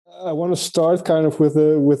I want to start kind of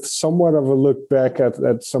with somewhat of a look back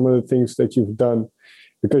at some of the things that you've done,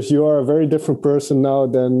 because you are a very different person now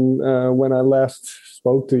than when I last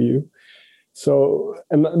spoke to you. So,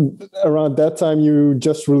 and around that time, you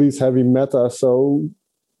just released Heavy Meta. So,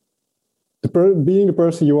 being the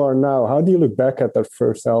person you are now, how do you look back at that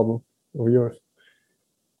first album of yours?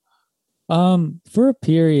 For a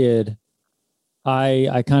period,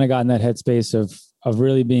 I kind of got in that headspace of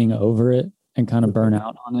really being over it and kind of burn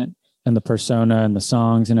out on it and the persona and the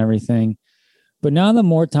songs and everything. But now that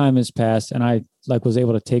more time has passed and I was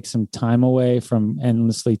able to take some time away from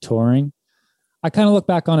endlessly touring, I kind of look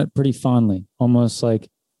back on it pretty fondly, almost like,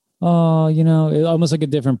 oh, almost like a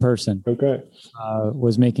different person. Okay.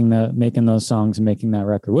 Was making those songs and making that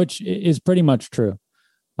record, which is pretty much true.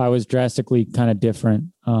 I was drastically kind of different,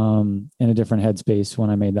 in a different headspace when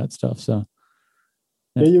I made that stuff. So.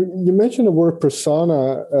 Yeah, you mentioned the word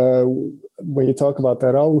persona when you talk about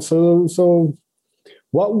that album. So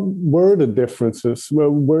what were the differences?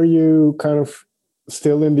 Were you kind of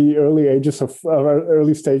still in the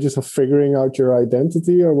early stages of figuring out your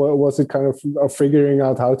identity, or was it kind of figuring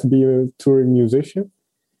out how to be a touring musician?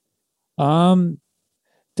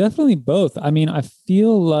 Definitely both. I mean, I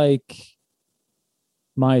feel like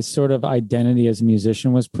my sort of identity as a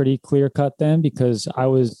musician was pretty clear cut then, because I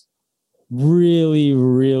was really,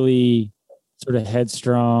 really sort of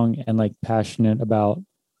headstrong and passionate about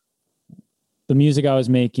the music I was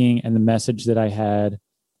making and the message that I had.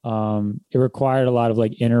 It required a lot of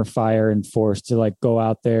inner fire and force to go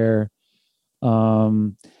out there,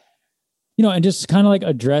 and just kind of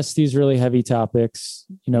address these really heavy topics,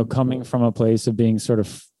 coming from a place of being sort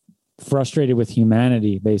of frustrated with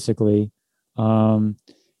humanity, basically.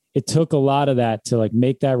 It took a lot of that to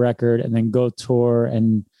make that record and then go tour,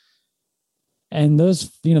 and those,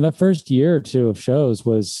 that first year or two of shows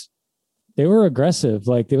they were aggressive.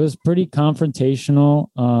 It was pretty confrontational.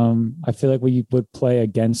 I feel like we would play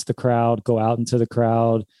against the crowd, go out into the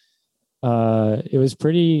crowd. It was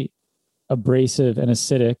pretty abrasive and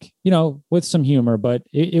acidic, with some humor, but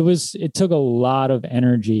it took a lot of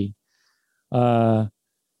energy. I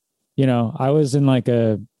was in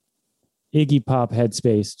a Iggy Pop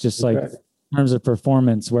headspace, just Okay. in terms of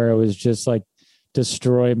performance, where it was just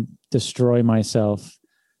destroy myself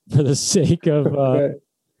for the sake of Okay.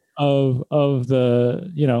 of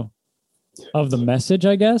the of the message,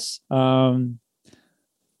 I guess.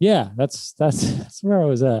 Yeah, that's where I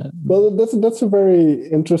was at. Well, that's a very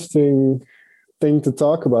interesting thing to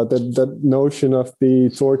talk about, that notion of the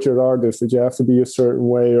tortured artist, that you have to be a certain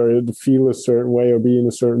way or feel a certain way or be in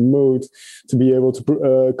a certain mood to be able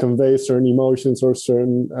to convey certain emotions or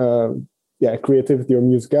certain creativity or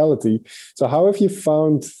musicality. So how have you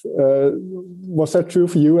found, was that true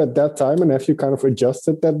for you at that time, and have you kind of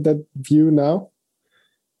adjusted that view now?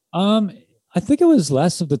 I think it was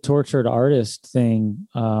less of the tortured artist thing,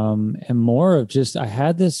 and more of just, I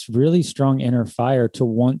had this really strong inner fire to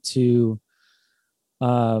want to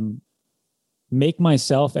make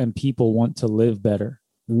myself and people want to live better.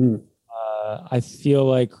 I feel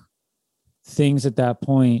like things at that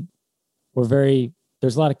point were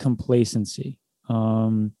there's a lot of complacency.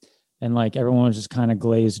 And everyone was just kind of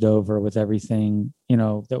glazed over with everything,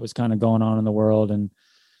 that was kind of going on in the world. And,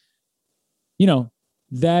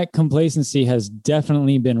 that complacency has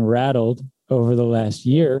definitely been rattled over the last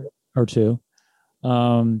year or two.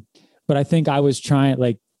 But I think I was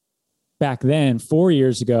trying, back then, 4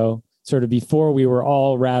 years ago, sort of before we were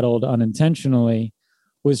all rattled unintentionally,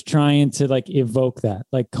 was trying to evoke that,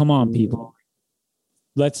 come on, people,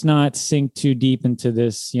 let's not sink too deep into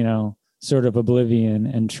this, sort of oblivion,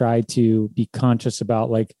 and try to be conscious about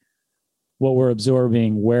what we're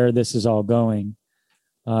absorbing, where this is all going.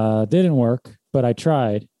 Didn't work, but I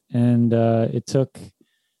tried, and it took.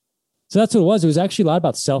 So that's what it was. It was actually a lot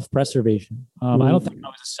about self-preservation. I don't think I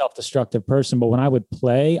was a self-destructive person, but when I would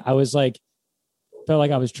play, I was felt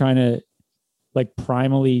like I was trying to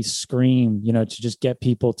primally scream, to just get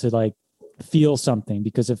people to feel something,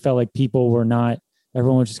 because it felt like people were not.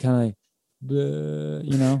 Everyone was just kind of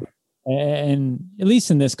and at least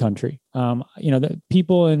in this country, the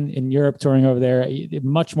people in Europe touring over there,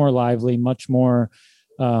 much more lively, much more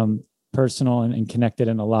personal and connected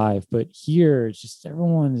and alive. But here, it's just,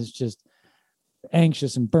 everyone is just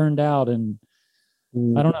anxious and burned out, and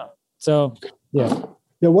I don't know. So, yeah.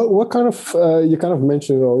 Yeah. What kind of, you kind of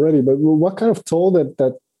mentioned it already, but what kind of toll did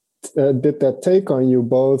that take on you,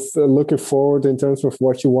 both looking forward in terms of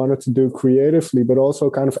what you wanted to do creatively, but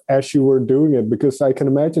also kind of as you were doing it? Because I can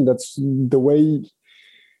imagine that's the way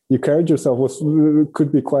you carried yourself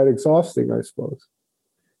could be quite exhausting, I suppose.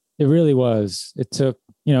 It really was. It took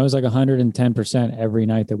you know, it was like 110% every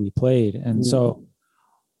night that we played. And so,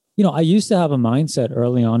 you know, I used to have a mindset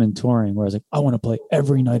early on in touring where I was like, I want to play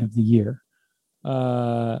every night of the year.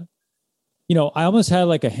 You know, I almost had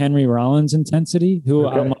like a Henry Rollins intensity, who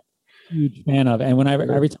I'm a huge fan of. And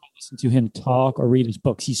every time I listen to him talk or read his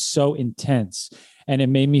books, he's so intense, and it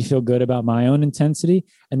made me feel good about my own intensity.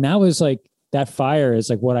 And that was like, that fire is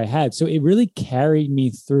like what I had. So it really carried me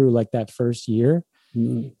through like that first year.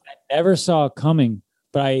 I never saw it coming,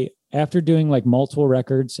 but after doing like multiple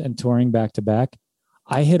records and touring back to back,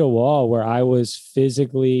 I hit a wall where I was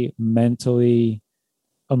physically, mentally,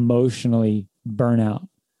 emotionally burnout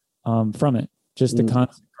from it. Just the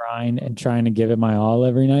constant grind and trying to give it my all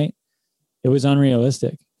every night. It was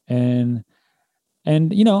unrealistic. And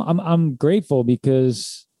you know, I'm grateful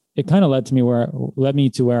because it kind of led me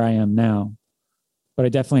to where I am now. But I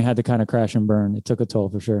definitely had to kind of crash and burn. It took a toll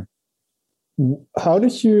for sure. How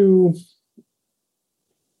did you,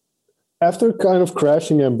 after kind of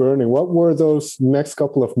crashing and burning, what were those next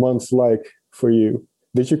couple of months like for you?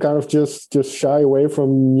 Did you kind of just shy away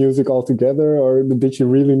from music altogether, or did you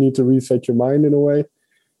really need to reset your mind in a way?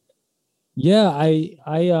 Yeah,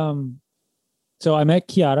 so I met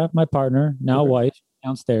Chiara, my partner, now wife,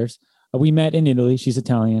 downstairs. We met in Italy. She's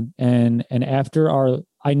Italian, and after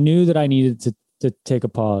I knew that I needed to take a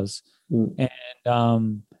pause,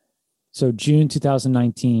 and so June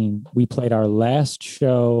 2019, we played our last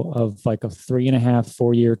show of like a 3.5,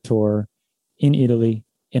 4-year tour in Italy,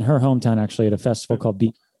 in her hometown, actually, at a festival called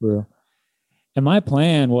Beat Brew. And my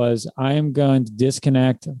plan was, I am going to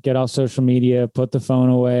disconnect, get off social media, put the phone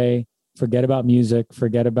away, forget about music,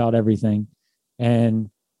 forget about everything, and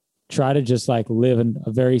try to just like live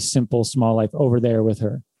a very simple, small life over there with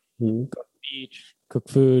her. Go to the beach, cook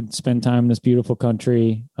food, spend time in this beautiful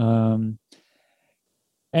country.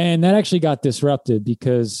 And that actually got disrupted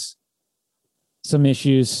because some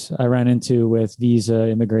issues I ran into with visa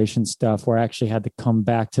immigration stuff, where I actually had to come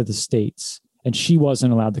back to the States, and she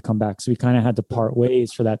wasn't allowed to come back. So we kind of had to part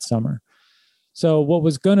ways for that summer. So what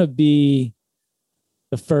was going to be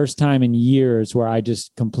the first time in years where I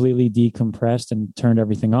just completely decompressed and turned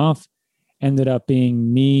everything off ended up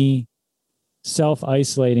being me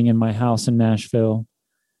self-isolating in my house in Nashville.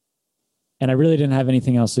 And I really didn't have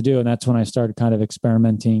anything else to do. And that's when I started kind of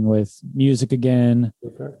experimenting with music again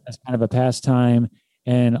as kind of a pastime.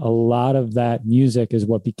 And a lot of that music is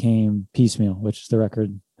what became Piecemeal, which is the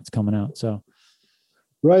record that's coming out. So,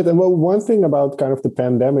 right. And well, one thing about kind of the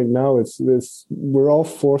pandemic now is we're all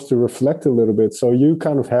forced to reflect a little bit. So you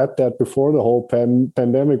kind of had that before the whole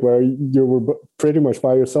pandemic, where you were pretty much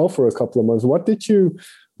by yourself for a couple of months. What did you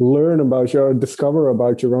learn about discover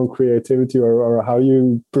about your own creativity, or how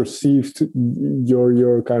you perceived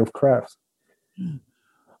your kind of craft?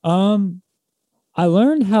 I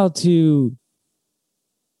learned how to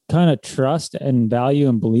kind of trust and value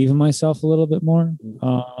and believe in myself a little bit more.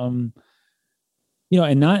 You know,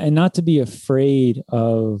 and not to be afraid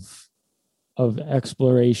of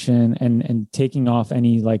exploration and taking off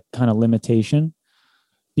any like kind of limitation,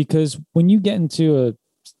 because when you get into a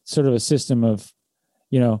sort of a system of,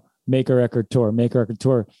 you know, make a record tour,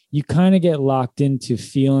 you kind of get locked into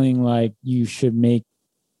feeling like you should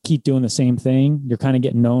keep doing the same thing. You're kind of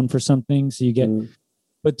getting known for something. So you get,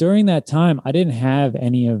 but during that time, I didn't have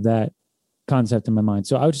any of that concept in my mind.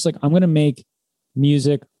 So I was just like, I'm going to make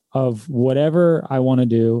music of whatever I want to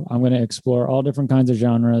do. I'm going to explore all different kinds of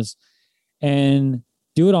genres and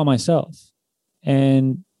do it all myself.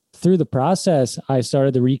 And through the process, I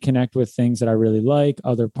started to reconnect with things that I really like,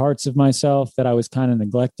 other parts of myself that I was kind of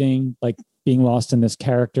neglecting, like being lost in this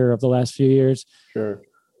character of the last few years. Sure.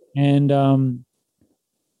 And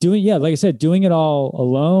like I said, doing it all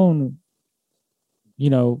alone, you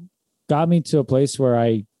know, got me to a place where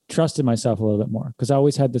I trusted myself a little bit more, because I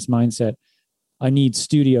always had this mindset, I need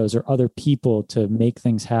studios or other people to make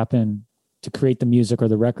things happen, to create the music or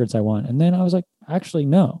the records I want. And then I was like, actually,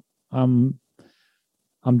 no,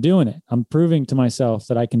 I'm doing it. I'm proving to myself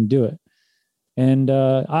that I can do it. And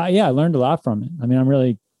I learned a lot from it. I mean, I'm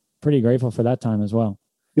really pretty grateful for that time as well.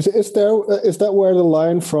 Is that where the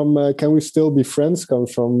line from "Can we still be friends"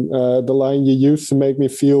 comes from? The line, "You used to make me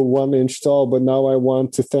feel 1 inch tall, but now I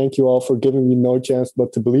want to thank you all for giving me no chance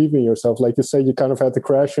but to believe in yourself." Like you say, you kind of had to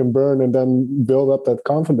crash and burn and then build up that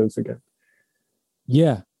confidence again.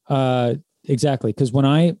 Yeah, exactly. Because when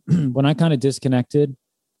I kind of disconnected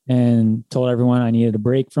and told everyone I needed a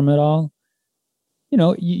break from it all, you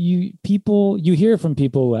know, you hear from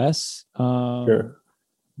people less. Sure.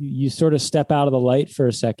 You sort of step out of the light for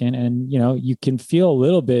a second, and, you know, you can feel a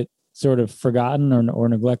little bit sort of forgotten or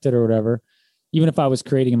neglected or whatever. Even if I was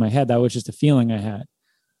creating in my head, that was just a feeling I had.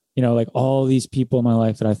 like all these people in my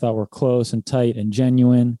life that I thought were close and tight and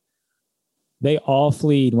genuine, they all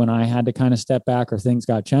fled when I had to kind of step back or things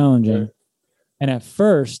got challenging. Right. And at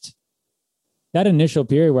first, that initial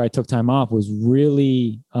period where I took time off was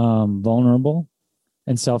really vulnerable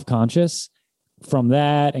and self-conscious from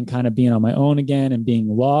that, and kind of being on my own again and being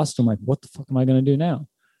lost. I'm like, what the fuck am I going to do now?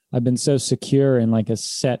 I've been so secure in like a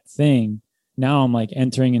set thing. Now I'm like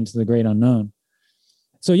entering into the great unknown.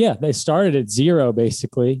 So yeah, they started at zero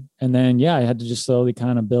basically. And then, yeah, I had to just slowly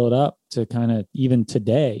kind of build up to kind of even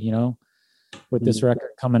today, with this record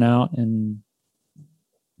coming out and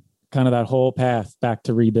kind of that whole path back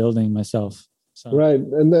to rebuilding myself. So. Right.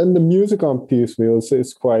 And then the music on Piecemeal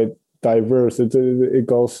is quite diverse. It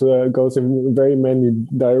goes in very many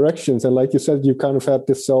directions. And like you said, you kind of had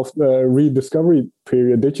this rediscovery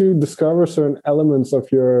period. Did you discover certain elements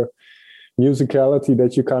of your musicality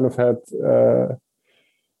that you kind of had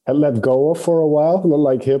let go of for a while,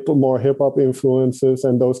 like more hip hop influences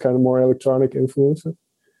and those kind of more electronic influences?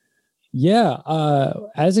 Yeah.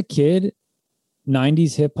 As a kid,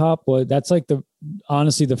 90s hip hop that's like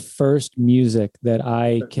honestly the first music that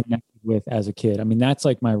I connected with as a kid. I mean, that's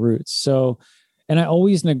like my roots. So, and I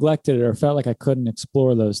always neglected it or felt like I couldn't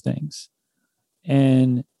explore those things.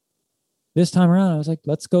 And this time around, I was like,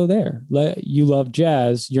 let's go there. You love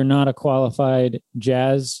jazz. You're not a qualified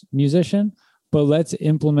jazz musician, but let's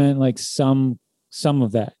implement like some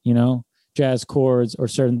of that, jazz chords or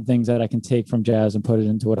certain things that I can take from jazz and put it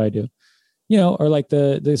into what I do, or like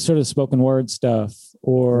the sort of spoken word stuff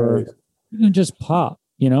or even just pop.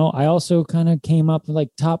 I also kind of came up with like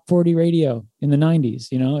top 40 radio in the 90s,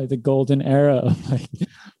 the golden era of like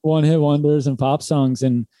one hit wonders and pop songs.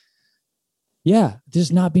 And yeah,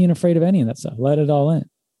 just not being afraid of any of that stuff. Let it all in.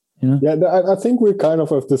 Yeah, I think we're kind of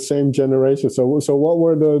the same generation. So what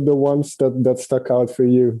were the ones that stuck out for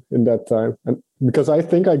you in that time? And because I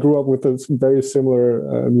think I grew up with a very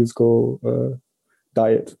similar musical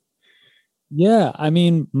diet. Yeah, I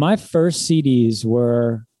mean, my first CDs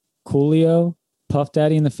were Coolio, Puff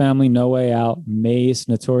Daddy and the Family, No Way Out, Mace,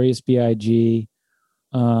 Notorious B.I.G.,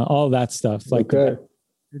 all that stuff, like the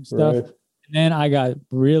stuff. Right. And then I got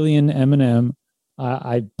really into Eminem.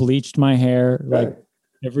 I bleached my hair like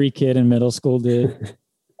every kid in middle school did.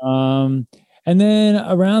 And then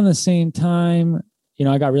around the same time,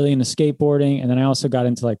 I got really into skateboarding. And then I also got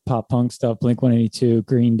into like pop punk stuff, Blink-182,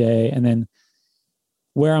 Green Day. And then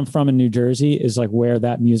where I'm from in New Jersey is like where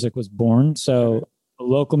that music was born. So the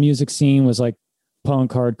local music scene was like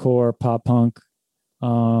punk, hardcore, pop punk.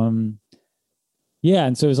 Yeah.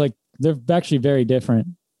 And so it was like, they're actually very different,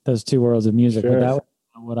 those two worlds of music. Sure. But that was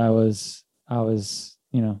what I was,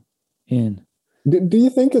 in. Do you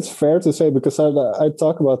think it's fair to say, because I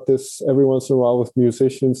talk about this every once in a while with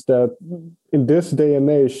musicians, that in this day and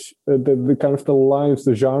age, the kind of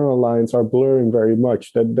the genre lines are blurring very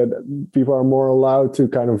much, that people are more allowed to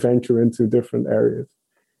kind of venture into different areas?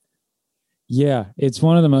 Yeah, it's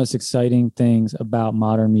one of the most exciting things about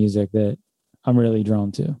modern music that I'm really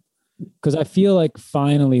drawn to, because I feel like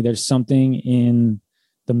finally there's something in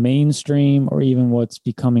the mainstream or even what's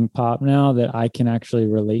becoming pop now that I can actually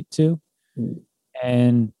relate to.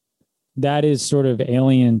 And that is sort of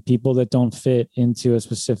alien people that don't fit into a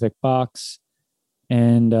specific box.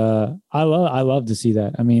 And I love to see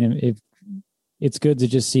that. I mean, it's good to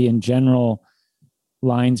just see in general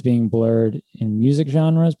lines being blurred in music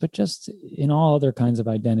genres, but just in all other kinds of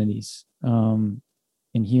identities, in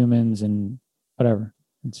humans and whatever.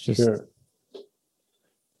 It's just... Sure.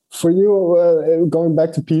 For you, going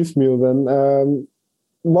back to Piecemeal then,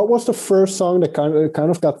 what was the first song that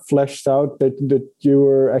kind of got fleshed out that you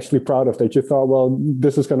were actually proud of, that you thought, well,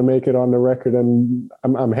 this is going to make it on the record and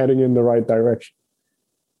I'm heading in the right direction?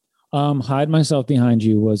 Hide Myself Behind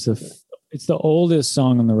You was it's the oldest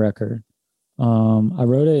song on the record. I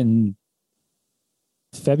wrote it in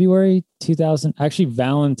February 2000, actually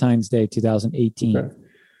Valentine's Day 2018. Okay.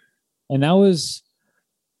 And that was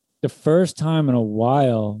the first time in a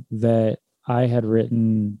while that I had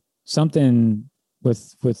written something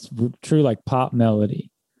with true like pop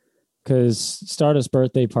melody, because Stardust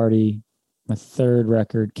Birthday Party, my third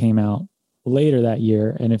record, came out later that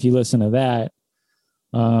year. And if you listen to that,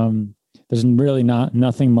 there's really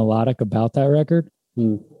nothing melodic about that record.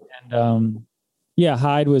 And yeah,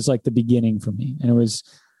 Hide was like the beginning for me. And it was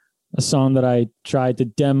a song that I tried to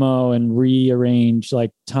demo and rearrange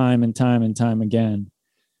like time and time and time again.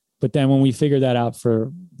 But then when we figured that out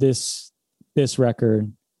for this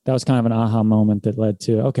record, that was kind of an aha moment that led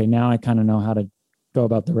to, okay, now I kind of know how to go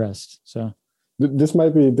about the rest. So this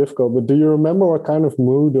might be difficult, but do you remember what kind of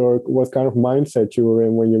mood or what kind of mindset you were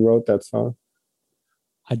in when you wrote that song?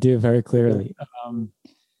 I do, very clearly.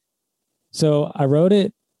 So I wrote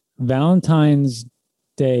it Valentine's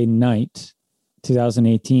Day night,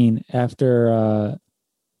 2018, after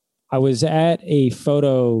I was at a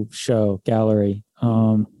photo show gallery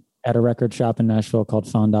at a record shop in Nashville called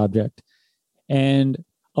Found Object. And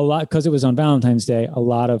a lot, because it was on Valentine's Day, a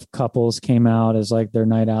lot of couples came out as like their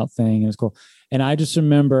night out thing. It was cool. And I just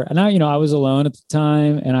remember, and I was alone at the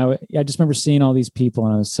time, and I just remember seeing all these people,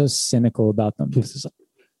 and I was so cynical about them because it's like,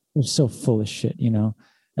 they're so full of shit,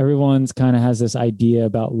 Everyone's kind of has this idea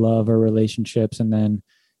about love or relationships, and then,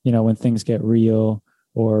 when things get real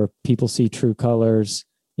or people see true colors,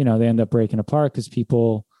 they end up breaking apart because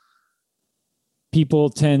people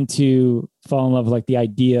tend to fall in love with like the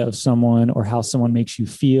idea of someone or how someone makes you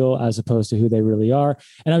feel as opposed to who they really are.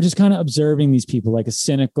 And I was just kind of observing these people, like a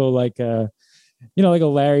cynical, like a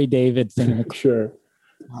Larry David thing. Sure.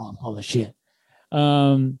 Oh, all the shit.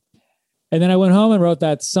 And then I went home and wrote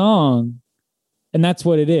that song, and that's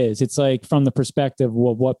what it is. It's like from the perspective of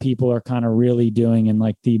what people are kind of really doing in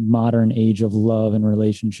like the modern age of love and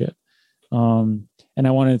relationship. And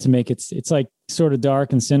I wanted to make it's like sort of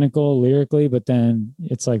dark and cynical lyrically, but then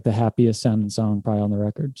it's like the happiest sounding song probably on the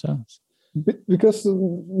record. So, because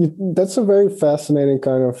that's a very fascinating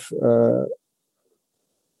kind of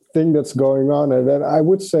thing that's going on, and then I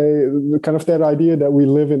would say kind of that idea that we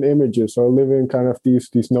live in images or live in kind of these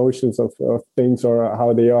notions of things or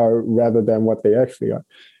how they are rather than what they actually are.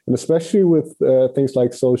 And especially with things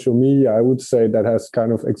like social media, I would say that has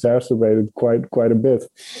kind of exacerbated quite a bit.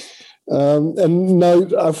 And now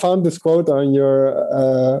I found this quote on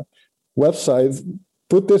your website.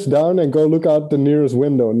 Put this down and go look out the nearest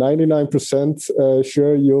window. 99%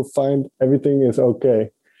 sure you'll find everything is okay.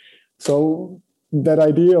 So that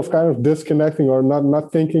idea of kind of disconnecting or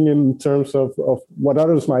not thinking in terms of what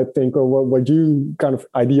others might think or what you kind of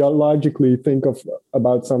ideologically think of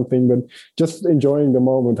about something, but just enjoying the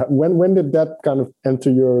moment. When did that kind of enter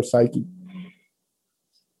your psyche?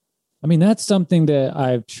 I mean, that's something that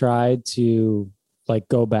I've tried to like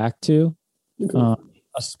go back to,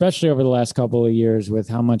 especially over the last couple of years with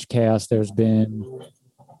how much chaos there's been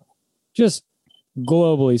just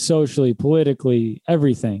globally, socially, politically,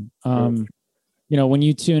 everything. When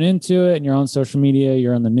you tune into it and you're on social media,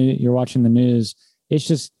 you're on the news, you're watching the news, it's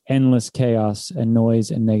just endless chaos and noise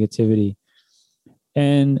and negativity.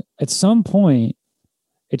 And at some point,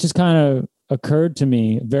 it just kind of occurred to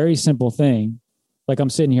me, a very simple thing. Like I'm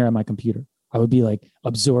sitting here at my computer, I would be like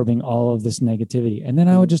absorbing all of this negativity. And then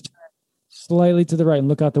I would just turn slightly to the right and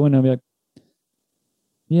look out the window and be like,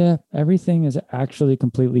 yeah, everything is actually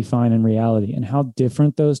completely fine in reality. And how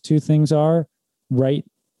different those two things are right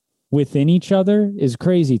within each other is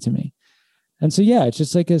crazy to me. And so, yeah, it's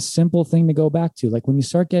just like a simple thing to go back to. Like when you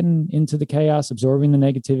start getting into the chaos, absorbing the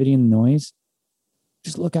negativity and the noise,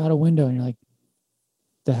 just look out a window and you're like,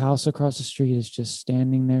 the house across the street is just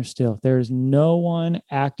standing there still. There's no one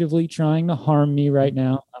actively trying to harm me right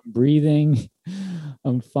now. I'm breathing.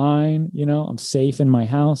 I'm fine. I'm safe in my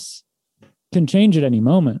house. Can change at any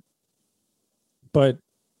moment. But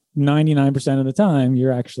 99% of the time,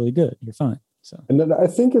 you're actually good. You're fine. So, and I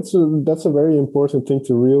think that's a very important thing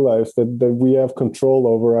to realize that we have control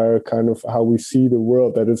over our kind of how we see the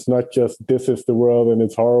world. That it's not just this is the world and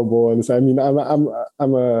it's horrible. And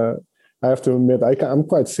I have to admit, I'm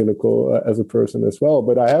quite cynical as a person as well,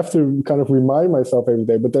 but I have to kind of remind myself every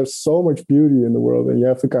day, but there's so much beauty in the world and you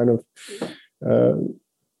have to kind of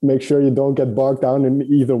make sure you don't get bogged down in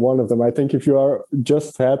either one of them. I think if you are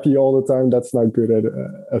just happy all the time, that's not good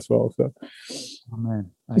as well. So. Oh, man,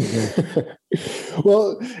 I agree.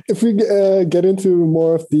 Well, if we get into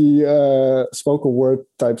more of the spoken word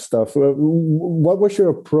type stuff, what was your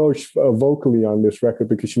approach vocally on this record?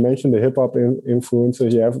 Because you mentioned the hip hop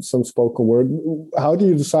influences, you have some spoken word. How do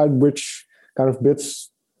you decide which kind of bits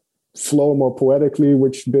flow more poetically,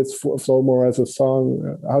 which bits flow more as a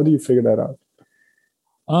song? How do you figure that out?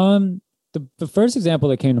 The first example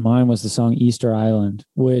that came to mind was the song Easter Island,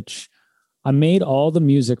 which I made all the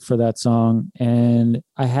music for that song and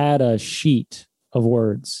I had a sheet of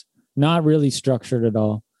words, not really structured at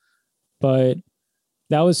all, but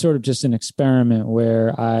that was sort of just an experiment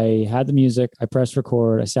where I had the music, I pressed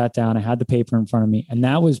record, I sat down, I had the paper in front of me, and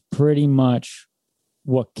that was pretty much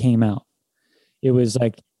what came out. It was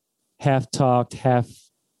like half talk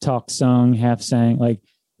sung, half sang, like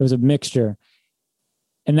it was a mixture.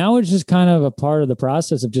 And that was just kind of a part of the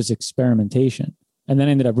process of just experimentation. And then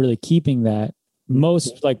I ended up really keeping that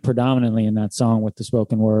most like predominantly in that song with the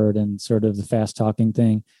spoken word and sort of the fast talking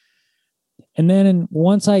thing. And then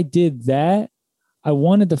once I did that, I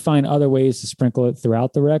wanted to find other ways to sprinkle it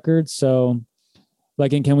throughout the record. So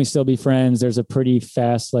like in Can We Still Be Friends, there's a pretty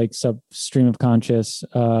fast, like stream of conscious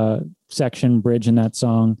section bridge in that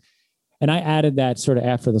song. And I added that sort of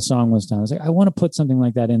after the song was done. I was like, I want to put something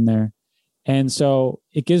like that in there. And so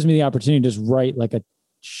it gives me the opportunity to just write like a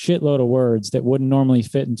shitload of words that wouldn't normally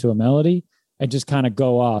fit into a melody and just kind of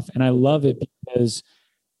go off. And I love it because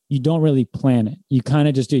you don't really plan it. You kind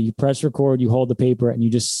of just do. You press record, you hold the paper, and you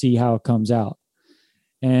just see how it comes out.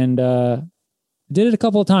 And did it a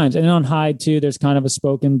couple of times. And then on Hide too, there's kind of a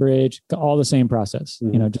spoken bridge, all the same process,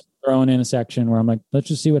 you know, just throwing in a section where I'm like, let's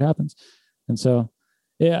just see what happens. And so,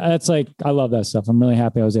 yeah, that's like, I love that stuff. I'm really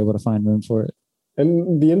happy I was able to find room for it.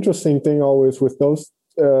 And the interesting thing always with those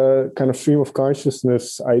kind of stream of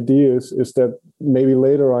consciousness ideas is that maybe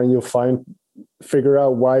later on you'll figure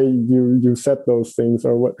out why you said those things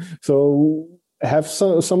or what. So have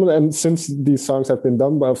some of them, since these songs have been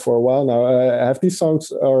done for a while now, have these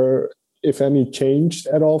songs, or if any, changed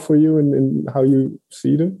at all for you in how you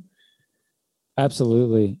see them?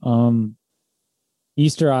 Absolutely.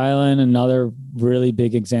 Easter Island, another really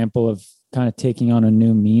big example of kind of taking on a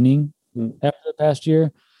new meaning after the past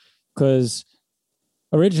year, because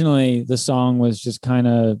originally the song was just kind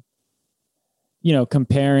of, you know,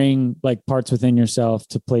 comparing like parts within yourself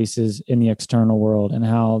to places in the external world, and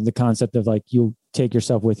how the concept of like you take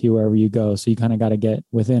yourself with you wherever you go. So you kind of got to get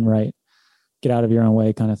within, right? Get out of your own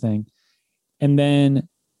way kind of thing. And then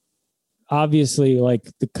obviously like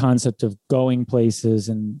the concept of going places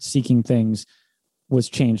and seeking things was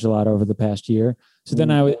changed a lot over the past year. So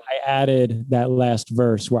then I added that last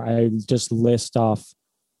verse where I just list off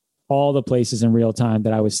all the places in real time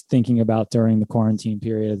that I was thinking about during the quarantine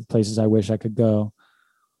period, the places I wish I could go.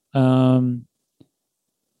 I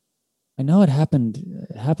know it happened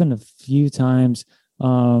a few times.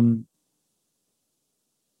 You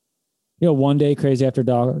know, One Day Crazy After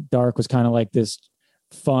Dark was kind of like this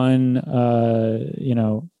fun, you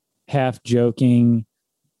know, half joking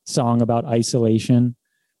song about isolation,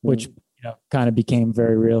 which, you know, kind of became a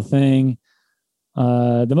very real thing.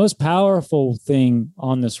 The most powerful thing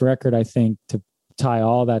on this record, I think, to tie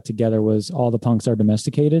all that together was All the Punks Are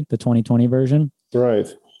Domesticated, the 2020 version. Right.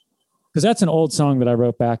 Because that's an old song that I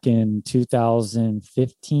wrote back in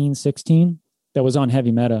 2015, 16 that was on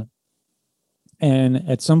Heavy Meta. And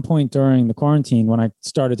at some point during the quarantine, when I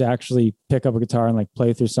started to actually pick up a guitar and like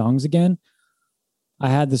play through songs again, I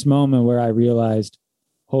had this moment where I realized,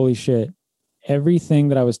 holy shit, everything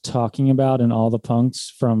that I was talking about in All the Punks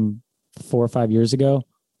from 4 or 5 years ago,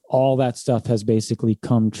 all that stuff has basically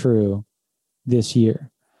come true this year.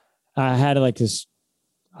 I had like this,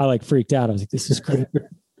 I like freaked out. I was like, this is crazy.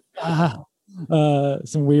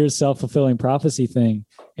 Some weird self-fulfilling prophecy thing.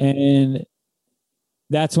 And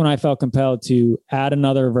that's when I felt compelled to add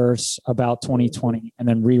another verse about 2020 and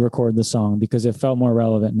then re-record the song because it felt more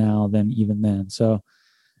relevant now than even then. So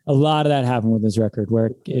a lot of that happened with this record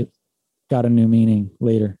where it got a new meaning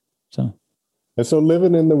later. And so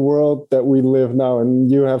living in the world that we live now,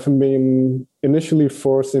 and you haven't been initially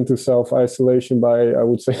forced into self-isolation by, I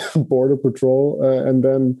would say, Border Patrol, and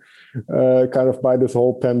then kind of by this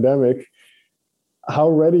whole pandemic. How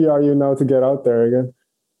ready are you now to get out there again?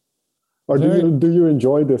 Or do you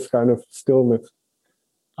enjoy this kind of stillness?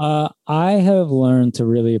 I have learned to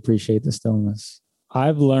really appreciate the stillness.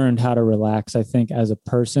 I've learned how to relax, I think, as a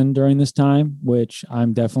person during this time, which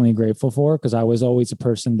I'm definitely grateful for, because I was always a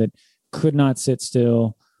person that could not sit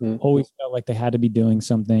still, always felt like they had to be doing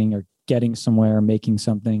something or getting somewhere or making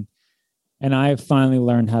something. And I finally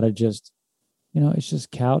learned how to just, you know, it's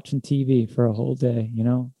just couch and TV for a whole day, you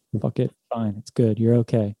know, fuck it, fine, it's good, you're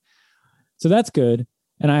okay. So that's good.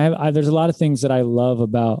 And there's a lot of things that I love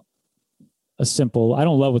about I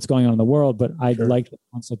don't love what's going on in the world, but I like the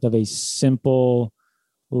concept of a simple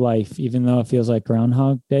life, even though it feels like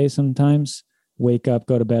Groundhog Day sometimes. Wake up,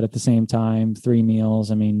 go to bed at the same time, 3 meals.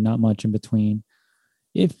 I mean, not much in between.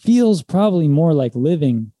 It feels probably more like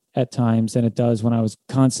living at times than it does when I was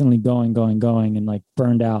constantly going and like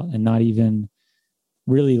burned out and not even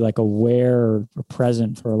really like aware or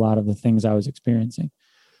present for a lot of the things I was experiencing.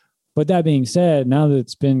 But that being said, now that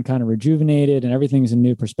it's been kind of rejuvenated and everything's a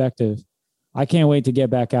new perspective, I can't wait to get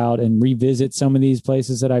back out and revisit some of these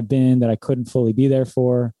places that I've been that I couldn't fully be there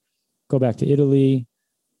for, go back to Italy,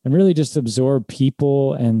 and really just absorb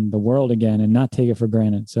people and the world again and not take it for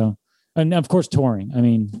granted. So, and of course, touring. I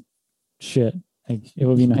mean, shit, like, it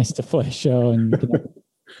would be nice to play a show and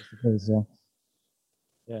so,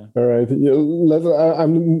 yeah. All right.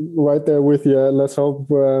 I'm right there with you. Let's hope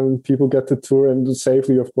people get to tour and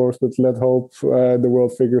safely, of course, but let's hope the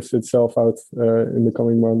world figures itself out in the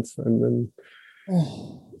coming months. And then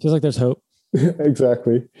feels like there's hope.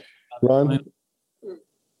 Exactly. Ron,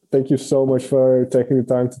 thank you so much for taking the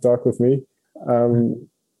time to talk with me.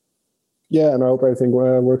 Yeah, and I hope everything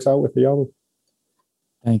works out with the album.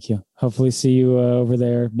 Thank you. Hopefully see you over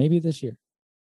there maybe this year.